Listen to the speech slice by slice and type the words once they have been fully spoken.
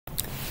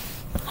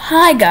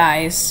Hi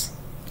guys,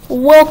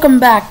 welcome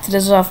back to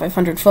this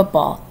 500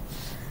 football.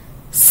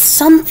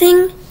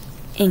 Something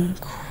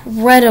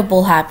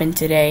incredible happened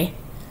today.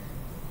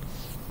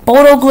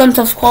 Bodo-Glimt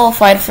has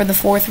qualified for the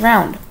 4th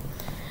round.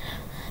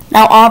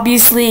 Now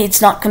obviously it's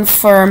not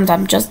confirmed,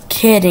 I'm just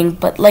kidding,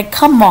 but like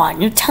come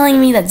on, you're telling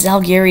me that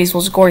Zalgiris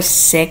will score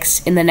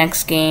 6 in the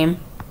next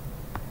game?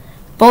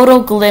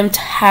 Bodo-Glimt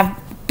have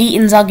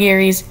beaten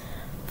Zalgiris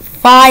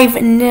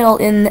 5-0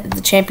 in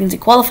the Champions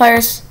League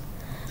qualifiers.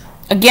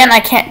 Again, I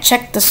can't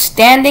check the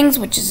standings,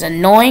 which is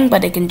annoying,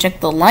 but I can check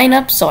the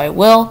lineup, so I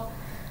will.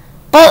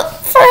 But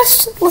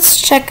first,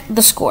 let's check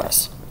the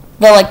scores.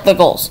 The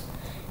goals.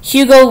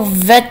 Hugo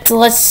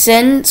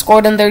Vetlesen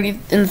scored in the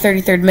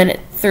 33rd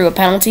minute through a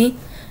penalty.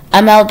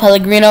 Amal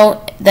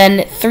Pellegrino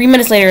then 3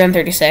 minutes later in the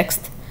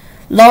 36th.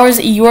 Lars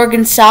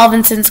Jorgen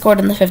Salvinson scored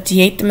in the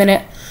 58th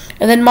minute.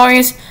 And then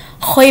Marius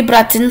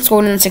Høybråten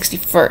scored in the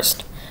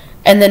 61st.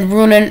 And then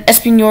Runen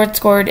Espinord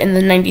scored in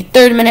the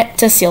 93rd minute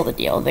to seal the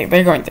deal. They're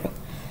going through.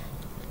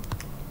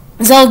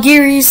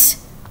 Zalgiris,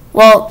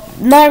 well,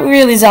 not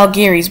really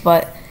Zalgiris,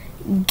 but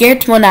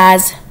Gert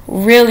Monaz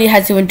really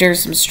had to endure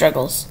some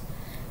struggles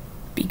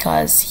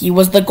because he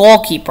was the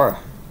goalkeeper.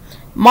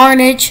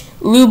 Marnic,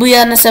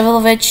 Ljubljana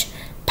Sevilovic,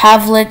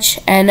 Pavlic,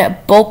 and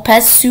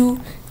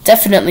Bopesu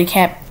definitely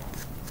can't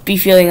be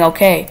feeling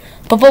okay.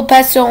 But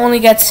Bopesu only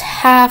gets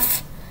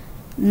half,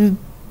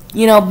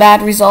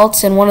 bad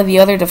results, and one of the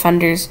other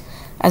defenders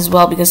as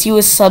well because he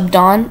was subbed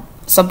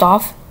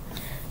off.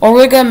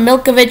 Origa,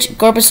 Milkovic,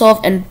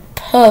 Gorbasov, and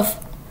Puff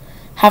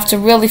have to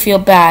really feel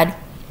bad,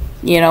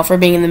 for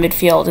being in the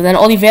midfield. And then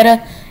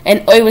Oliveira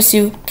and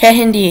Oiwasu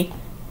Kehindi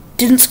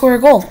didn't score a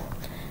goal.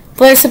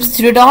 Players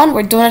substituted on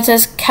were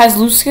Donatas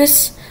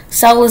Kazluskis,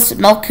 Saulis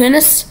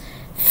Malkunis,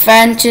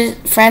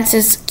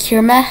 Francis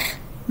Kirmech,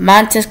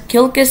 Mantis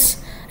Kilkis,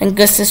 and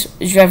Gustas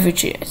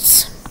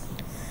Zrevucic.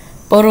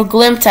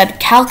 Bodo-Glimt had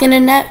Kalkin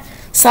in net,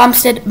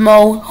 Samsted,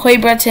 Mo,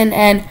 Høybråten,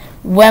 and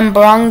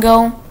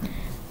Wembangomo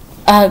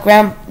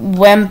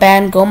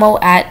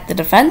at the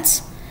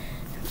defense.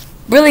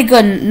 Really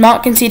good,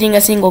 not conceding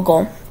a single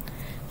goal.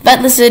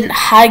 Vetlesen,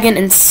 Hagen,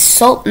 and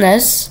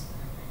Sultnes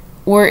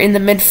were in the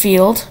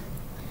midfield.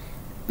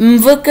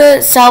 Mvuka,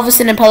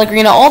 Salvesen, and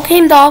Pellegrino all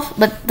came off,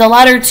 but the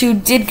latter two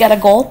did get a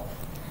goal.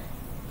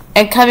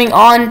 And coming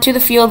on to the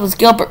field was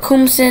Gilbert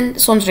Kumsen,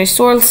 Sondre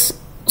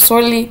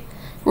Sorli,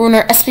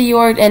 Runer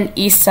Espejord, and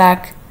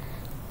Isak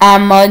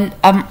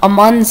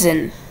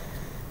Amundsen.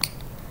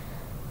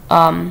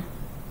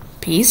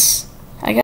 Peace.